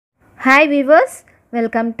Hi viewers,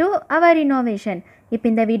 welcome to our innovation. இப்போ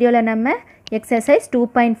இந்த வீடியோல நம்ம exercise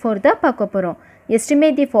 2.4 தான் பார்க்க போறோம்.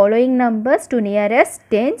 Estimate the following numbers to nearest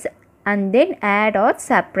tens and then add or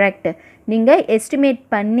subtract. நீங்க estimate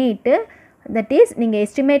பண்ணிட்டு that is நீங்க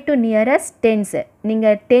estimate to nearest tens.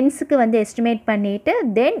 நீங்க tensக்கு வந்து estimate பண்ணிட்டு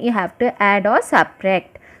then you have to add or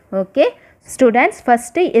subtract. Okay? Students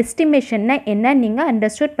first estimation என்ன நீங்க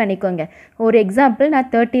understood பண்ணிக்கோங்க. ஒரு எக்ஸாம்பிள் நான்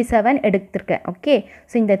 37 எடுத்துர்க்கேன். ஓகே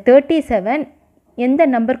சோ இந்த 37 எந்த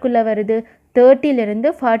நம்பர்க்குள்ள வருது 30 ல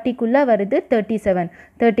இருந்து 40 குள்ள வருது 37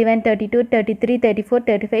 31 32 33 34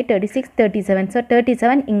 35 36 37 சோ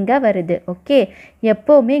 37 இங்க வருது. ஓகே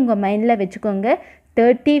எப்பவுமே உங்க மைண்ட்ல வெச்சுக்கோங்க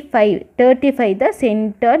 35 the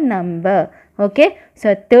center number. Okay so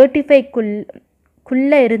 35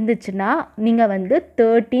 குள்ள இருந்துச்சுனா நீங்க வந்து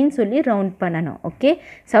 13 சொல்லி ரவுண்ட் பண்ணனும். ஓகே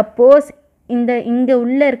சப்போஸ் இங்க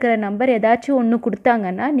உள்ள இருக்கிற நம்பர் ஏதாச்சும் ஒன்னு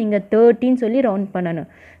கொடுத்தாங்கன்னா நீங்க 13 சொல்லி ரவுண்ட் பண்ணனும்.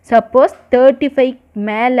 சப்போஸ் 35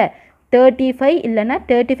 மேல 35 இல்லனா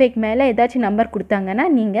 35 மேல ஏதாச்சும் நம்பர் கொடுத்தாங்கன்னா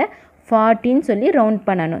நீங்க 14 சொல்லி ரவுண்ட்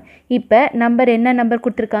பண்ணனும். இப்போ நம்பர் என்ன நம்பர்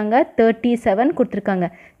கொடுத்திருக்காங்க 37 கொடுத்திருக்காங்க.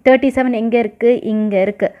 37 எங்க இருக்கு இங்க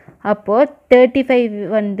இருக்கு. அப்போ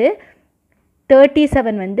 35 வந்து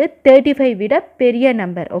 37 வந்து 35 விட பெரிய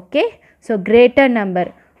number. Okay so greater number.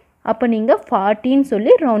 அப்ப நீங்க 14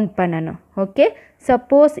 சொல்லி ரவுண்ட் பண்ணனும். ஓகே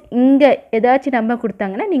சப்போஸ் இங்க ஏதாச்சும் நம்பர்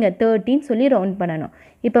கொடுத்தாங்கன்னா நீங்க 13 சொல்லி ரவுண்ட் பண்ணனும்.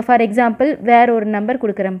 இப்போ ஃபார் எக்ஸாம்பிள் வேற ஒரு நம்பர்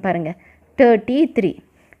கொடுக்கறேன் பாருங்க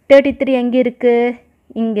 33 எங்க இருக்கு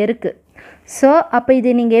இங்க இருக்கு. சோ அப்ப இது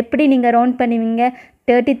நீங்க எப்படி நீங்க ரவுண்ட் பண்ணுவீங்க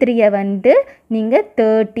 33 வந்து நீங்க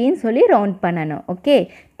 13 சொல்லி ரவுண்ட் பண்ணனும். ஓகே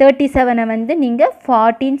 37 வந்து நீங்க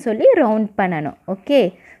 14 சொல்லி ரவுண்ட் பண்ணனும். ஓகே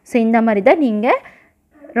சோ இந்த மாதிரி தான் நீங்க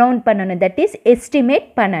ரவுண்ட் பண்ணனும். that is estimate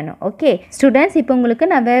பண்ணனும். ஓகே ஸ்டூடண்ட்ஸ் இப்போ உங்களுக்கு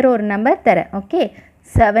நான் வேற ஒரு நம்பர் தரேன். ஓகே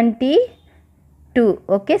 72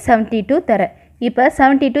 ஓகே 72 தரேன். இப்போ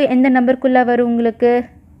 72 எந்த நம்பர்க்குள்ள வரும் உங்களுக்கு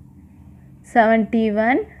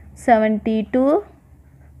 71 72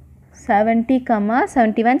 70,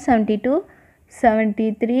 71 72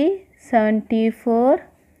 73 74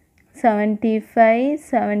 75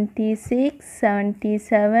 76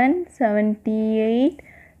 77 78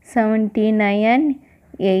 79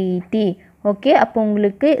 80. ஓகே அப்போ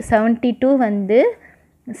உங்களுக்கு 72 வந்து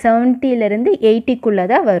 70 ல இருந்து 80 குள்ள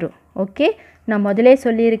தான் வரும். ஓகே நான் முதல்ல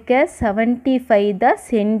சொல்லியிருக்கேன் 75 தான்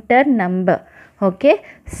சென்டர் நம்பர். ஓகே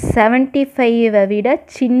 75 விட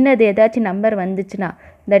சின்னது ஏதாச்சும் நம்பர் வந்துச்சுனா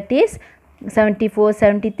that is 74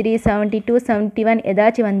 73 72 71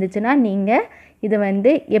 ஏதாச்சும் வந்துச்சுனா நீங்க இது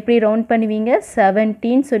வந்து எப்படி ரவுண்ட் பண்ணுவீங்க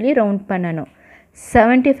 17 சொல்லி ரவுண்ட் பண்ணனும்.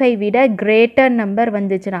 75 விட கிரேட்டர் நம்பர்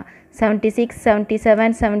வந்துச்சுனா 76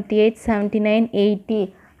 77 78 79 80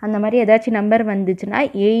 அந்த மாதிரி ஏதாச்சும் நம்பர் வந்துச்சுனா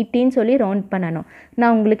 18 சொல்லி ரவுண்ட் பண்ணனும்.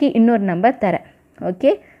 நான் உங்களுக்கு இன்னொரு நம்பர் தரேன்.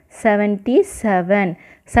 ஓகே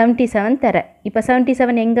 77 தரேன். இப்போ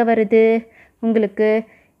 77 எங்க வருது உங்களுக்கு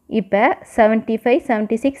இப்போ 75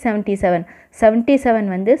 76 77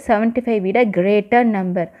 வந்து 75 விட கிரேட்டர்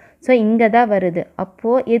நம்பர். ஸோ இங்கே தான் வருது.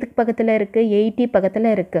 அப்போது எதுக்கு பக்கத்தில் இருக்குது 80 பக்கத்தில்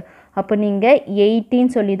இருக்குது. அப்போ நீங்கள் 18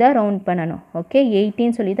 சொல்லி தான் ரவுண்ட் பண்ணணும். ஓகே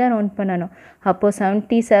 18 சொல்லி தான் ரவுண்ட் பண்ணணும். அப்போது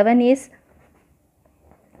 77 இஸ்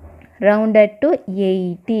rounded to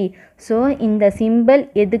 80. ஸோ இந்த சிம்பிள்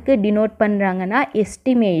எதுக்கு டினோட் பண்ணுறாங்கன்னா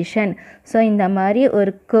எஸ்டிமேஷன். ஸோ இந்த மாதிரி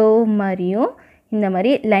ஒரு கர்வ் மாதிரியும் இந்த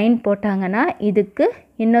மாதிரி லைன் போட்டாங்கன்னா இதுக்கு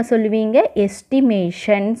என்ன சொல்லுவீங்க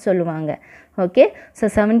எஸ்டிமேஷன் சொல்லுவாங்க. ஓகே ஸோ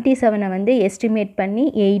 77 வந்து எஸ்டிமேட் பண்ணி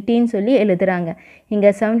 18 சொல்லி எழுதுறாங்க. இங்கே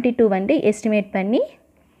 72 வந்து எஸ்டிமேட் பண்ணி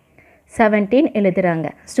 17 எழுதுறாங்க.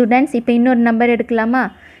 ஸ்டூடெண்ட்ஸ் இப்போ இன்னொரு நம்பர் எடுக்கலாமா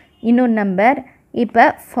இன்னொரு நம்பர் இப்போ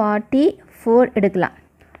 44 எடுக்கலாம்.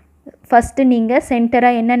 ஃபஸ்ட்டு நீங்கள்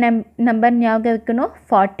சென்டராக என்ன நம்பர் ஞாபகம் வைக்கணும்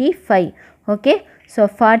 45. ஓகே ஸோ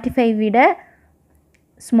 45 விட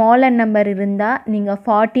ஸ்மாலர் நம்பர் இருந்தால் நீங்கள்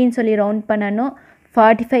 14 சொல்லி ரவுண்ட் பண்ணணும்.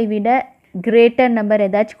 45 விட கிரேட்டர் நம்பர்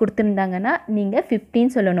ஏதாச்சும் கொடுத்துருந்தாங்கன்னா நீங்கள்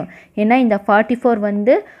 15 சொல்லணும். ஏன்னா இந்த 44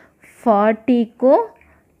 வந்து 40க்கும்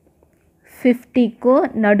 50க்கும்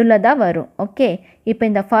நடுவில் தான் வரும். ஓகே இப்போ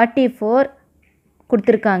இந்த 44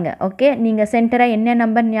 கொடுத்துருக்காங்க. ஓகே நீங்கள் சென்டராக என்ன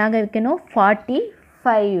நம்பர் ஞாபகம் வைக்கணும்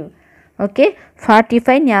 45. ஓகே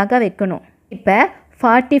 45 ஞாபகம் வைக்கணும். இப்போ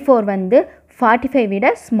 44 வந்து 45 விட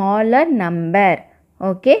ஸ்மாலர் நம்பர்.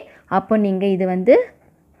 ஓகே அப்போ நீங்கள் இது வந்து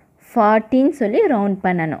 14 சொல்லி ரவுண்ட்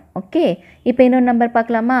பண்ணணும். ஓகே இப்போ இன்னொரு நம்பர்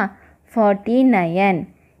பார்க்கலாமா 49.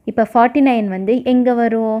 இப்போ 49 வந்து எங்கே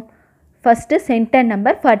வரும் ஃபஸ்ட்டு சென்டர்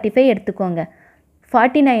நம்பர் 45 எடுத்துக்கோங்க.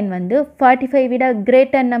 49 வந்து 45 விட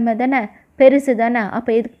கிரேட்டர் நம்பர் தானே பெருசு தானே.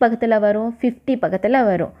 அப்போ எதுக்கு பக்கத்தில் வரும் 50 பக்கத்தில்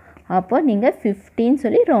வரும். அப்போது நீங்கள் 15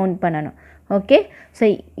 சொல்லி ரவுண்ட் பண்ணணும். ஓகே ஸோ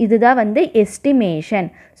இதுதான் வந்து எஸ்டிமேஷன்.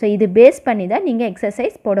 ஸோ இது பேஸ் பண்ணி தான் நீங்கள்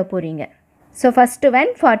எக்ஸசைஸ் போட போகிறீங்க. So first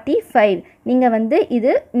one 45. நீங்கள் வந்து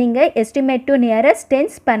இது நீங்கள் எஸ்டிமேட் டு நியரஸ்ட்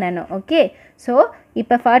டென்ஸ் பண்ணணும். ஓகே, ஸோ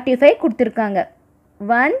இப்போ 45 கொடுத்துருக்காங்க.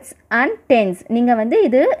 ஒன்ஸ் அண்ட் டென்ஸ் நீங்கள் வந்து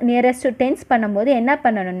இது நியரஸ்ட் டு டென்ஸ் பண்ணும்போது என்ன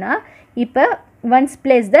பண்ணணும்னா இப்போ ஒன்ஸ்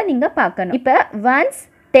பிளேஸ் தான் நீங்கள் பார்க்கணும். இப்போ ஒன்ஸ்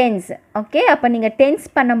டென்ஸ். ஓகே, அப்போ நீங்கள் டென்ஸ்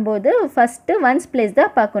பண்ணும்போது ஃபஸ்ட்டு ஒன்ஸ் பிளேஸ்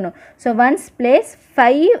தான் பார்க்கணும். So once place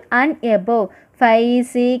 5 and above 5,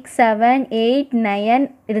 6, 7, 8, 9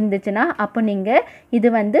 இருந்துச்சுன்னா அப்போ நீங்கள் இது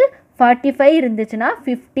வந்து 45 இருந்துச்சுன்னா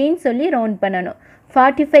 15 சொல்லி ரவுண்ட் பண்ணணும்.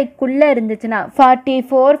 45க்குள்ளே இருந்துச்சுன்னா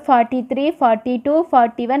 44, 43, 42,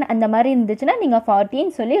 41 அந்த மாதிரி இருந்துச்சுன்னா நீங்கள்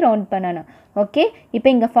 14 சொல்லி ரவுண்ட் பண்ணணும். ஓகே, இப்போ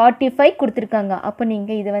இங்கே 45 கொடுத்துருக்காங்க. அப்போ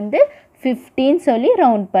நீங்கள் இது வந்து 15 சொல்லி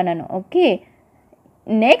ரவுண்ட் பண்ணணும். ஓகே,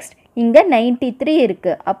 நெக்ஸ்ட் இங்கே 93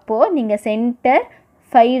 இருக்குது. அப்போது நீங்கள் சென்டர்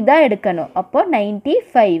 5 தான் எடுக்கணும். அப்போது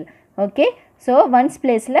 95. ஓகே, ஸோ ஒன்ஸ்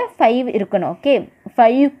பிளேஸில் 5 இருக்கணும். ஓகே,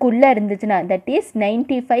 5க்குள்ளே இருந்துச்சுன்னா தட் இஸ்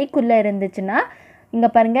 95க்குள்ளே இருந்துச்சுன்னா இங்கே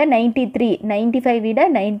பாருங்கள் 93, 95 விட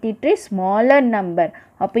 93 ஸ்மாலர் நம்பர்.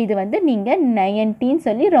 அப்போ இது வந்து நீங்கள் 19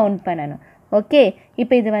 சொல்லி ரவுண்ட் பண்ணணும். ஓகே,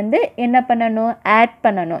 இப்போ இது வந்து என்ன பண்ணணும், ஆட்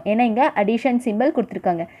பண்ணணும். ஏன்னா இங்கே அடிஷன் சிம்பிள்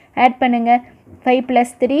கொடுத்துருக்காங்க. ஆட் பண்ணுங்கள். 5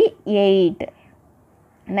 + 3 8,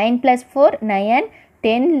 9 + 4 9,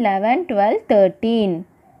 10, 11, 12, 13.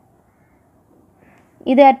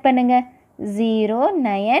 இது ஆட் பண்ணுங்கள். 0,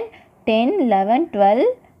 9, 10, 11, 12,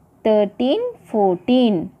 13,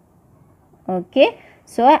 14. Okay,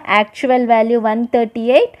 so actual value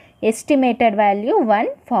 138, estimated value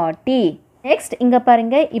 140. Next இங்கே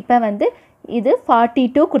பாருங்கள். இப்போ வந்து இது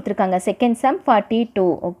 42 கொடுத்துருக்காங்க. Second sum 42.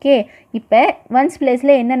 ஓகே, இப்போ ஒன்ஸ்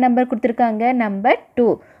பிளேஸில் என்ன நம்பர் கொடுத்துருக்காங்க, நம்பர் 2.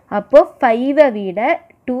 அப்போது 5ஐ விட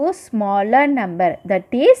 2 ஸ்மாலர் நம்பர்.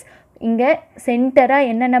 தட் இஸ் இங்கே சென்டராக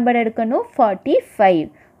என்ன நம்பர் எடுக்கணும், 45.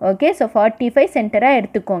 ஓகே, ஸோ 45 சென்டராக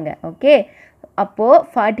எடுத்துக்கோங்க. ஓகே, அப்போது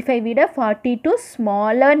 45 விட 42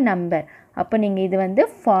 ஸ்மாலர் நம்பர். அப்போ நீங்கள் இது வந்து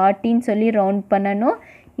 14 சொல்லி ரவுண்ட் பண்ணணும்.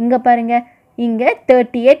 இங்கே பாருங்கள், இங்கே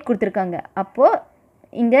 38 கொடுத்துருக்காங்க. அப்போது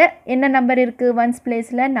இங்கே என்ன நம்பர் இருக்குது ஒன்ஸ்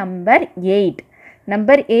பிளேஸில், நம்பர் 8.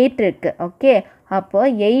 நம்பர் 8 இருக்குது. ஓகே,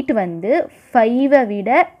 அப்போது 8 வந்து 5ஐ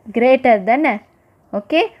விட கிரேட்டர் தானே.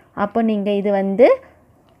 ஓகே, அப்போ நீங்கள் இது வந்து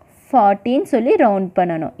 14 சொல்லி ரவுண்ட்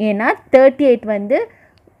பண்ணணும். ஏன்னா 38 வந்து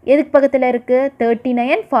எதுக்கு பக்கத்தில் இருக்குது,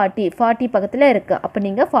 39, 40, 40 பக்கத்தில் இருக்குது. அப்போ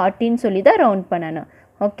நீங்கள் 14 சொல்லி தான் ரவுண்ட் பண்ணணும்.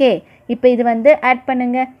 ஓகே, இப்போ இது வந்து ஆட்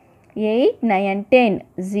பண்ணுங்கள். 8, 9, 10,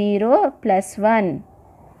 0 + 1.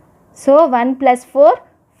 ஸோ 1 + 4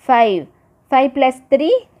 5, 5 +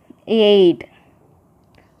 3 8.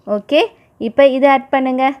 ஓகே, இப்போ இது ஆட்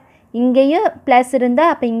பண்ணுங்கள். இங்கேயும் ப்ளஸ்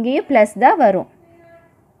இருந்தால் அப்போ இங்கேயும் ப்ளஸ் தான் வரும்.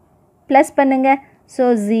 ப்ளஸ் பண்ணுங்கள். ஸோ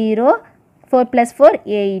 0, 4 + 4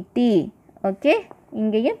 80. ஓகே,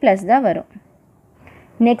 இங்கேயும் ப்ளஸ் தான் வரும்.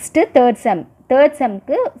 Next third sum. Third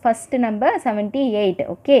சம்க்கு first number 78.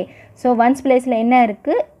 Okay, so once பிளேஸில் என்ன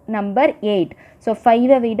இருக்குது, நம்பர் 8. ஸோ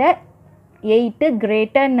 5ஐ விட 8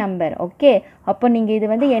 கிரேட்டர் நம்பர். ஓகே, அப்போ நீங்கள் இது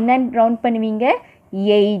வந்து என்ன ரவுண்ட் பண்ணுவீங்க,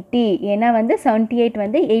 80. ஏன்னா வந்து 78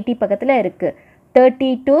 வந்து 80 பக்கத்தில் இருக்குது.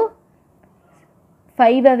 32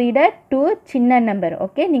 5ஐ விட 2 சின்ன நம்பர்.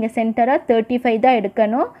 ஓகே, நீங்கள் சென்டராக 35 தான்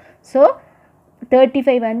எடுக்கணும். ஸோ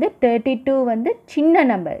 35 வந்து 32 வந்து சின்ன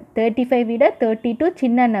நம்பர். 35 விட 32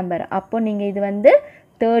 சின்ன நம்பர். அப்போது நீங்கள் இது வந்து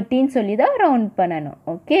 13 சொல்லி தான் ரவுண்ட் பண்ணணும்.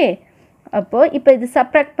 ஓகே, அப்போது இப்போ இது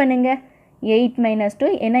சப்ராக்ட் பண்ணுங்கள். 8 -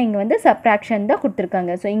 2, ஏன்னா இங்கே வந்து சப்ராக்ஷன் தான்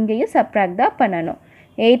கொடுத்துருக்காங்க. ஸோ இங்கேயும் சப்ராக்ட் தான் பண்ணணும்.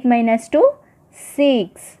 8 - 2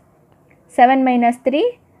 6, 7 - 3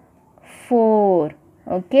 4.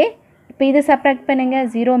 ஓகே, இப்போ இது சப்ராக்ட் பண்ணுங்கள்.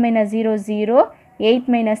 0 - 0 0, 8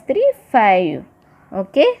 - 3 5.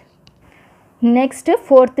 Okay, next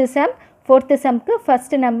fourth some. Fourth சம்க்கு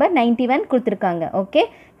first number 91 கொடுத்துருக்காங்க. ஓகே,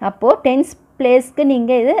 அப்போது டென்ஸ் பிளேஸ்க்கு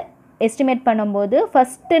நீங்கள் இது எஸ்டிமேட் பண்ணும்போது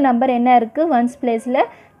ஃபஸ்ட்டு நம்பர் என்ன இருக்குது, ஒன்ஸ் பிளேஸில்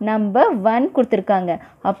நம்பர் 1 கொடுத்துருக்காங்க.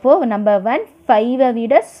 அப்போது நம்பர் 1 5ஐ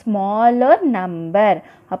விட ஸ்மாலர் நம்பர்.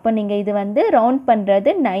 அப்போ நீங்கள் இது வந்து ரவுண்ட் பண்ணுறது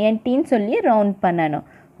 19 சொல்லி ரவுண்ட் பண்ணணும்.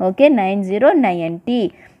 ஓகே, 90 90.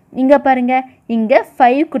 இங்கே பாருங்கள், இங்கே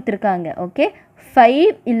 5 கொடுத்துருக்காங்க. ஓகே,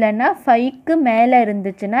 5 இல்லைன்னா 5க்கு மேலே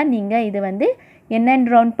இருந்துச்சுன்னா நீங்கள் இது வந்து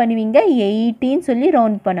என்னென்னு ரவுண்ட் பண்ணுவீங்க, 18 சொல்லி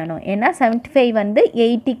ரவுண்ட் பண்ணணும். ஏன்னா 75 வந்து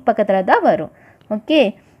 80க்கு பக்கத்தில் தான் வரும். ஓகே,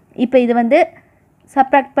 இப்போ இது வந்து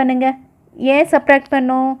சப்ராக்ட் பண்ணுங்கள். ஏன் சப்ராக்ட்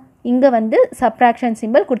பண்ணும், இங்கே வந்து சப்ராக்ஷன்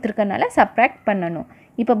சிம்பிள் கொடுத்துருக்கனால சப்ராக்ட் பண்ணணும்.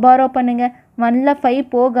 இப்போ பாரோ பண்ணுங்கள். 1ல் 5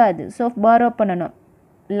 போகாது. ஸோ பாரோ பண்ணணும்.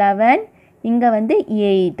 11, இங்கே வந்து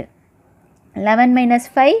 8. 11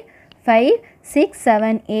 - 5 5, 6,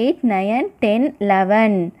 7, 8, 9, 10,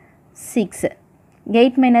 11 6.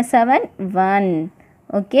 8 - 7 1.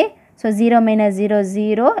 Okay, so 0 - 0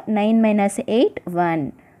 0, 9 - 8 1.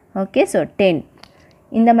 Okay, so 10.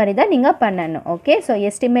 இந்த மாதிரி தான் நீங்கள் பண்ணணும். Okay, so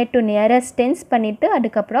estimate to nearest tense பண்ணிவிட்டு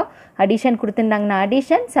அதுக்கப்புறம் அடிஷன் கொடுத்துருந்தாங்கன்னா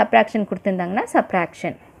அடிஷன், சப்ராக்ஷன் கொடுத்துருந்தாங்கன்னா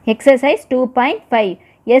subtraction. Exercise 2.5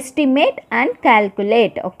 estimate and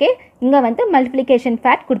calculate. Okay, இங்கே வந்து மல்டிப்ளிகேஷன்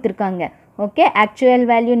ஃபேக்ட் கொடுத்துருக்காங்க. ஓகே, ஆக்சுவல்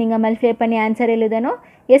வேல்யூ நீங்கள் மல்டிப்ளை பண்ணி ஆன்சர் எழுதணும்.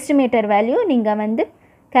 எஸ்டிமேட்டர் வேல்யூ நீங்கள் வந்து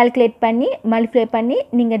கால்குலேட் பண்ணி மல்டிப்ளை பண்ணி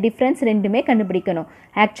நீங்கள் டிஃப்ரென்ஸ் ரெண்டுமே கண்டுபிடிக்கணும்.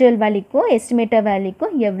 ஆக்சுவல் வேல்யூக்கும் எஸ்டிமேட்டர்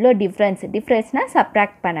வேல்யூக்கும் எவ்வளோ டிஃப்ரென்ஸ்னால்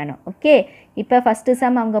சப்ராக்ட் பண்ணணும். ஓகே, இப்போ ஃபஸ்ட்டு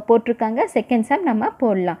சம் அவங்க போட்டிருக்காங்க, செகண்ட் சம் நம்ம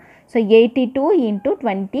போடலாம். ஸோ 82 ×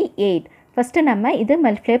 28. ஃபஸ்ட்டு நம்ம இது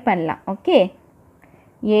மல்டிப்ளை பண்ணலாம். ஓகே,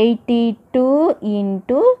 82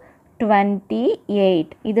 × 28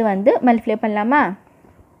 இது வந்து மல்டிப்ளை பண்ணலாமா?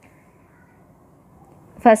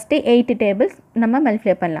 ஃபஸ்ட்டு 8 டேபிள்ஸ் நம்ம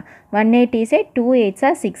மல்டிப்ளை பண்ணலாம். 1/8 is 2 8s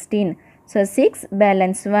are 16. So 6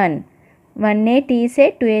 balance 1. 1/8 is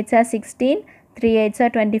 2 8s are 16, 3 8s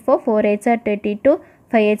are 24, 4 8s are 32,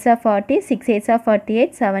 5 8s are 40, 6 8s are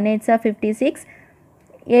 48, 7 8s are 56,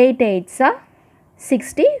 8 8s are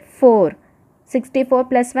 64. 64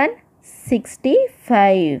 plus 1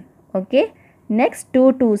 65. Okay, next 2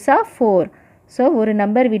 2s are 4. So ஒரு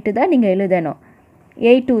number விட்டு தான் நீங்கள் எழுதணும்.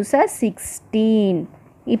 8 2s are 16.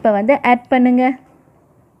 இப்போ வந்து add பண்ணுங்க.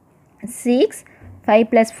 6 5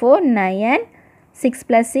 + 4 9, 6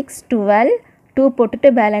 + 6 12, 2 போட்டுட்டு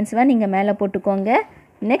பேலன்ஸ் 1 இங்கே மேலே போட்டுக்கோங்க.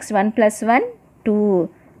 நெக்ஸ்ட் 1 + 1 2.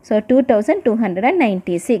 ஸோ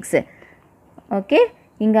 2296. ஓகே,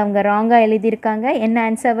 இங்கே அவங்க ராங்காக எழுதியிருக்காங்க. என்ன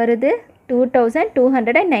ஆன்சர் வருது?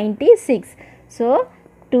 2296. ஸோ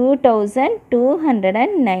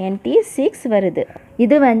 2296 வருது.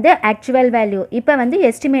 இது வந்து ஆக்சுவல் வேல்யூ. இப்போ வந்து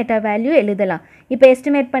எஸ்டிமேட்டர் வேல்யூ எழுதலாம். இப்போ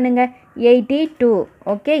எஸ்டிமேட் பண்ணுங்கள். 82.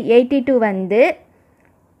 ஓகே, 82 வந்து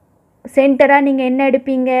சென்டராக நீங்கள் என்ன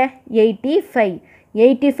எடுப்பீங்க? 85.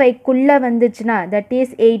 85க்குள்ளே வந்துச்சுன்னா தட்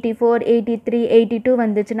இஸ் 84 83 82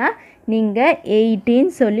 வந்துச்சுன்னா நீங்கள் 18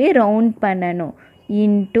 சொல்லி ரவுண்ட் பண்ணணும்.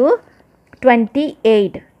 இன்ட்டு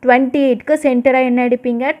 28. 28க்கு சென்டராக என்ன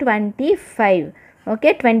எடுப்பீங்க? 25. ஓகே,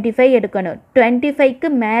 25 எடுக்கணும். 25க்கு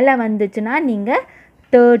மேலே வந்துச்சுன்னா நீங்கள்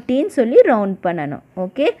 13 சொல்லி ரவுண்ட் பண்ணணும்.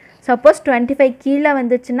 ஓகே, சப்போஸ் 25 கீழே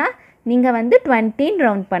வந்துச்சுன்னா நீங்கள் வந்து 20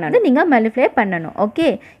 ரவுண்ட் பண்ணணும். நீங்கள் மல்டிப்ளை பண்ணணும். ஓகே,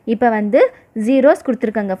 இப்போ வந்து ஜீரோஸ்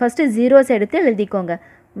கொடுத்துருக்காங்க. ஃபஸ்ட்டு ஜீரோஸ் எடுத்து எழுதிக்கோங்க.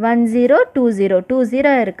 10 20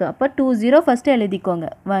 20 இருக்குது. அப்போ 20 ஃபஸ்ட்டு எழுதிக்கோங்க.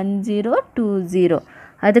 1020.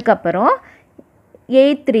 அதுக்கப்புறம்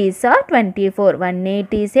 8 3s are 24.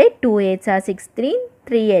 1/8 is 2 8s are 16,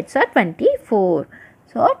 3 8s are 24.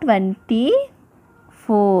 So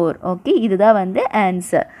 24. Okay, இதுதான் வந்து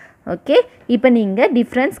ஆன்சர். ஓகே, இப்போ நீங்கள்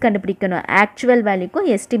டிஃப்ரென்ஸ் கண்டுபிடிக்கணும். ஆக்சுவல் வேல்யூக்கும்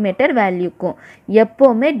எஸ்டிமேட்டர் வேல்யூக்கும்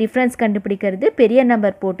எப்போவுமே டிஃப்ரென்ஸ் கண்டுபிடிக்கிறது பெரிய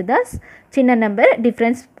நம்பர் போட்டு தான் சின்ன நம்பர்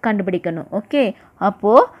டிஃப்ரென்ஸ் கண்டுபிடிக்கணும். ஓகே,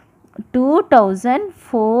 அப்போது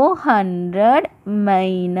 2400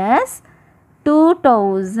 minus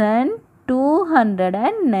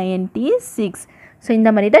 2296. ஸோ இந்த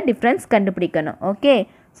மாதிரி தான் டிஃப்ரென்ஸ் கண்டுபிடிக்கணும். ஓகே,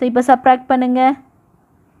 ஸோ இப்போ சப்ராக்ட் பண்ணுங்கள்.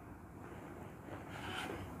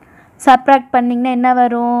 சப்ராக்ட் பண்ணிங்கன்னா என்ன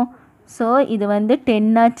வரும்? ஸோ இது வந்து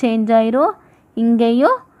 10 சேஞ்ச் ஆயிரும்,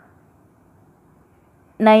 இங்கேயும்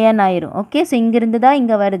 9 ஆயிரும். ஓகே, ஸோ இங்கேருந்து தான்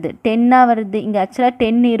இங்கே வருது 10 வருது. இங்கே ஆக்சுவலாக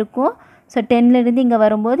 10 இருக்கும். ஸோ 10லேருந்து இங்கே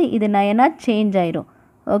வரும்போது இது 9 சேஞ்ச் ஆயிரும்.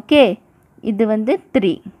 ஓகே, இது வந்து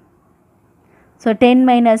 3. ஸோ 10 -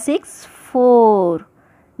 6 4,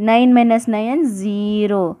 9 - 9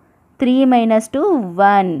 0, 3 - 2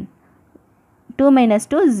 1, 2 -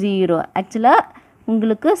 2 0. ஆக்சுவலாக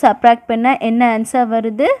உங்களுக்கு சப்ராக்ட் பண்ண என்ன ஆன்சர்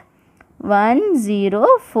வருது?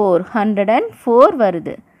 104 104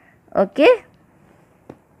 வருது. ஓகே,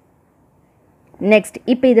 நெக்ஸ்ட்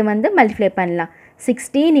இப்போ இது வந்து மல்டிப்ளை பண்ணலாம்.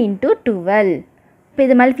 16 × 12. இப்போ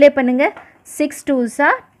இது மல்டிப்ளை பண்ணுங்கள். 6 2s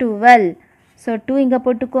are 12. ஸோ 2 இங்கே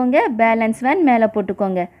போட்டுக்கோங்க, பேலன்ஸ் 1 மேலே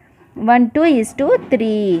போட்டுக்கோங்க. 1 2 is 2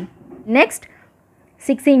 3. நெக்ஸ்ட்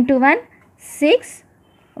 6 × 1 6,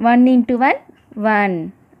 1 × 1 1.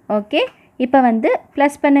 ஓகே, இப்போ வந்து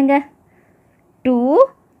ப்ளஸ் பண்ணுங்கள். 2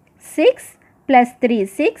 6 + 3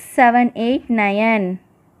 6 7 8 9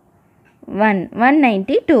 1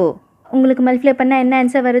 192. உங்களுக்கு மல்டிப்ளை பண்ணால் என்ன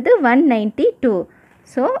ஆன்சர் வருது? 192.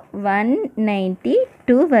 ஸோ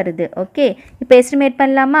 192 வருது. ஓகே, இப்போ எஸ்டிமேட்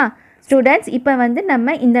பண்ணலாமா ஸ்டூடெண்ட்ஸ்? இப்போ வந்து நம்ம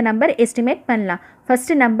இந்த நம்பர் எஸ்டிமேட் பண்ணலாம்.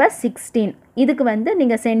 First number 16. இதுக்கு வந்து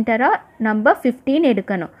நீங்கள் சென்டராக நம்பர் 15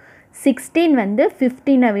 எடுக்கணும். 16 வந்து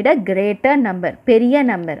 15 விட கிரேட்டர் நம்பர், பெரிய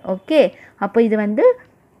நம்பர். ஓகே, அப்போ இது வந்து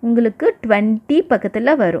உங்களுக்கு 20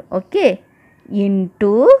 பக்கத்தில் வரும். ஓகே,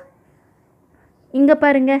 இன்ட்டு இங்கே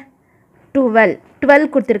பாருங்கள் 12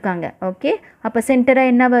 கொடுத்துருக்காங்க. ஓகே, அப்போ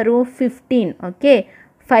சென்டராக என்ன வரும்? 15. ஓகே,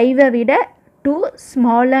 5 விட 2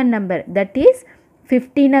 ஸ்மாலர் நம்பர், தட் இஸ்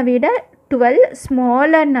 15 விட 12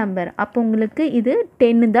 smaller number. அப்போ உங்களுக்கு இது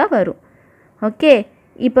 10 தான் வரும். ஓகே,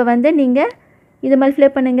 இப்போ வந்து நீங்கள் இதை மல்டிப்ளை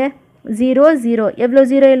பண்ணுங்க. 0 0 எவ்வளோ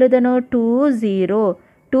 0 எழுதணும்? 2 0.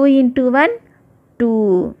 2 into 1 2.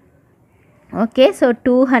 ஓகே, ஸோ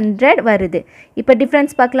 200 வருது. இப்போ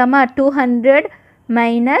டிஃப்ரென்ஸ் பார்க்கலாமா? 200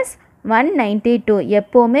 மைனஸ் 192.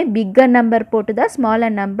 எப்போவுமே பிக்கர் நம்பர் போட்டு தான்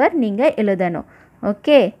ஸ்மாலர் நம்பர் நீங்கள் எழுதணும்.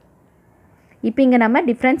 ஓகே, இப்போ இங்கே நம்ம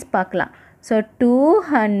டிஃப்ரென்ஸ் பார்க்கலாம். So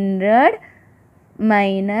 200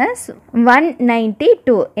 minus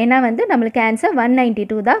 192. ஏன்னா வந்து நம்மளுக்கு ஆன்சர்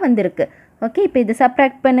 192 தான் வந்திருக்கு. ஓகே, இப்போ இது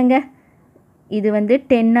சப்ராக்ட் பண்ணுங்கள். இது வந்து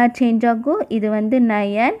 10 சேஞ்ச் ஆகும். இது வந்து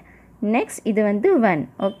 9. நெக்ஸ்ட் இது வந்து 1.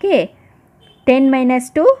 Okay, 10 minus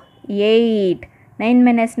 2 8. 9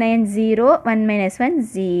 minus 9 0. 1 minus 1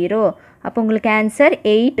 0. அப்போ உங்களுக்கு ஆன்சர்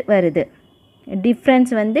 8 வருது.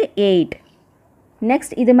 டிஃப்ரென்ஸ் வந்து 8.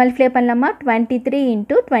 நெக்ஸ்ட் இது மல்டிப்ளை பண்ணலாமா? 23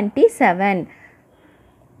 into 27.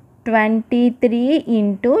 23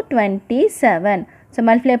 into 27. ஸோ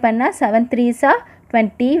மல்டிப்ளை பண்ணால் 7 3s are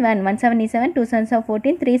 21. 1 7 is 7. 2 7s are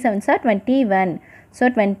 14. 3 7s are 21. So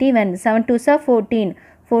 21. 7 2s are 14.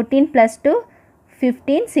 14 plus 2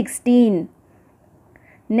 15 16.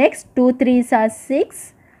 Next 2 3s are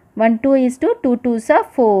 6. 1 2 is 2. 2 2s are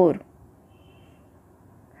 4.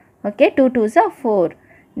 Okay, 2 2s are 4.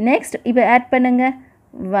 Next இப்போ add பண்ணுங்க.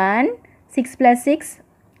 1 6 plus 6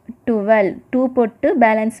 12. 2 போட்டு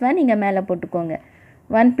balance 1 இங்கே மேலே போட்டுக்கோங்க.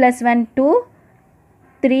 1 plus 1 2.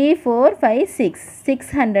 3 4 5 6.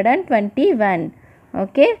 621.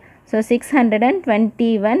 ஓகே, ஸோ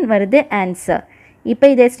 621 வருது answer. இப்போ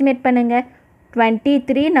இதை எஸ்டிமேட் பண்ணுங்கள்.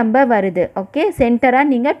 23 நம்பர் வருது. ஓகே, சென்டராக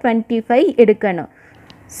நீங்கள் 25 எடுக்கணும்.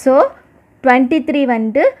 ஸோ 23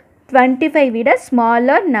 வந்து 25 விட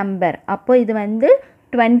ஸ்மாலர் நம்பர். அப்போ இது வந்து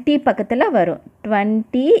 20 பக்கத்தில் வரும்.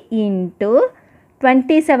 20 into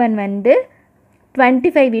 27 வந்து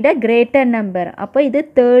 25 விட கிரேட்டர் நம்பர். அப்போ இது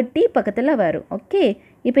 30 பக்கத்தில் வரும். ஓகே,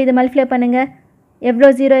 இப்போ இது மல்டிப்ளை பண்ணுங்கள். எவ்வளோ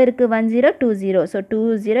 0 இருக்குது? 1 0 2 0. ஸோ 2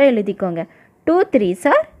 0 எழுதிக்கோங்க. 2 3s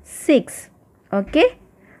are 6. ஓகே,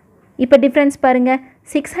 இப்போ டிஃப்ரென்ஸ் பாருங்கள்.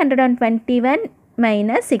 621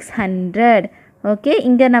 மைனஸ் 600. ஓகே,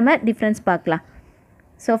 இங்கே நம்ம டிஃப்ரென்ஸ் பார்க்கலாம்.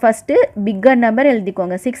 ஸோ ஃபஸ்ட்டு பிக்கர் நம்பர்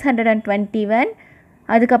எழுதிக்கோங்க 621.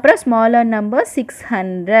 அதுக்கப்புறம் ஸ்மாலர் நம்பர்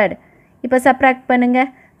 600. இப்போ சப்ராக்ட் பண்ணுங்கள்.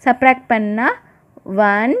 சப்ராக்ட் பண்ணால்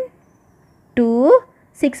 1 2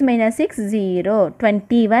 6 minus 6 0.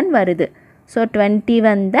 21 வருது. So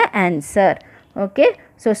 21 the answer. Okay,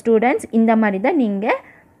 so students இந்த மாதிரி தான் நீங்கள்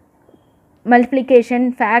மல்டிப்ளிகேஷன்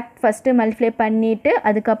ஃபேக்ட் ஃபஸ்ட்டு மல்டிப்ளை பண்ணிவிட்டு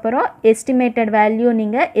அதுக்கப்புறம் எஸ்டிமேட்டட் வேல்யூ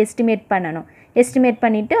நீங்கள் எஸ்டிமேட் பண்ணணும். எஸ்டிமேட்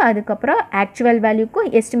பண்ணிவிட்டு அதுக்கப்புறம் ஆக்சுவல் வேல்யூக்கும்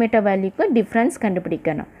எஸ்டிமேட்டட் வேல்யூக்கும் டிஃப்ரென்ஸ்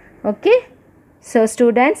கண்டுபிடிக்கணும். Okay, so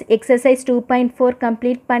students exercise 2.4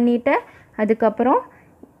 complete பண்ணிவிட்டேன். அதுக்கப்புறம்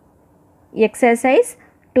எக்ஸசைஸ்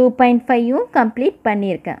 2.5யும் கம்ப்ளீட்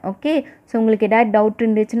பண்ணியிருக்கேன். ஓகே, ஸோ உங்களுக்கு ஏதாவது டவுட்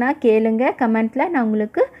இருந்துச்சுன்னா கேளுங்க கமெண்ட்டில், நான்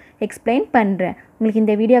உங்களுக்கு எக்ஸ்பிளைன் பண்ணுறேன். உங்களுக்கு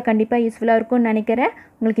இந்த வீடியோ கண்டிப்பாக யூஸ்ஃபுல்லாக இருக்கும்னு நினைக்கிறேன்.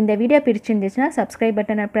 உங்களுக்கு இந்த வீடியோ பிடிச்சிருந்துச்சுன்னா சப்ஸ்கிரைப்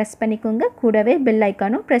பட்டனை ப்ரெஸ் பண்ணிக்கோங்க. கூடவே பெல்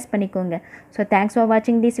ஐக்கானும் ப்ரெஸ் பண்ணிக்கோங்க. ஸோ தேங்க்ஸ் ஃபார்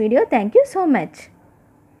வாட்சிங் this video. Thank you so much.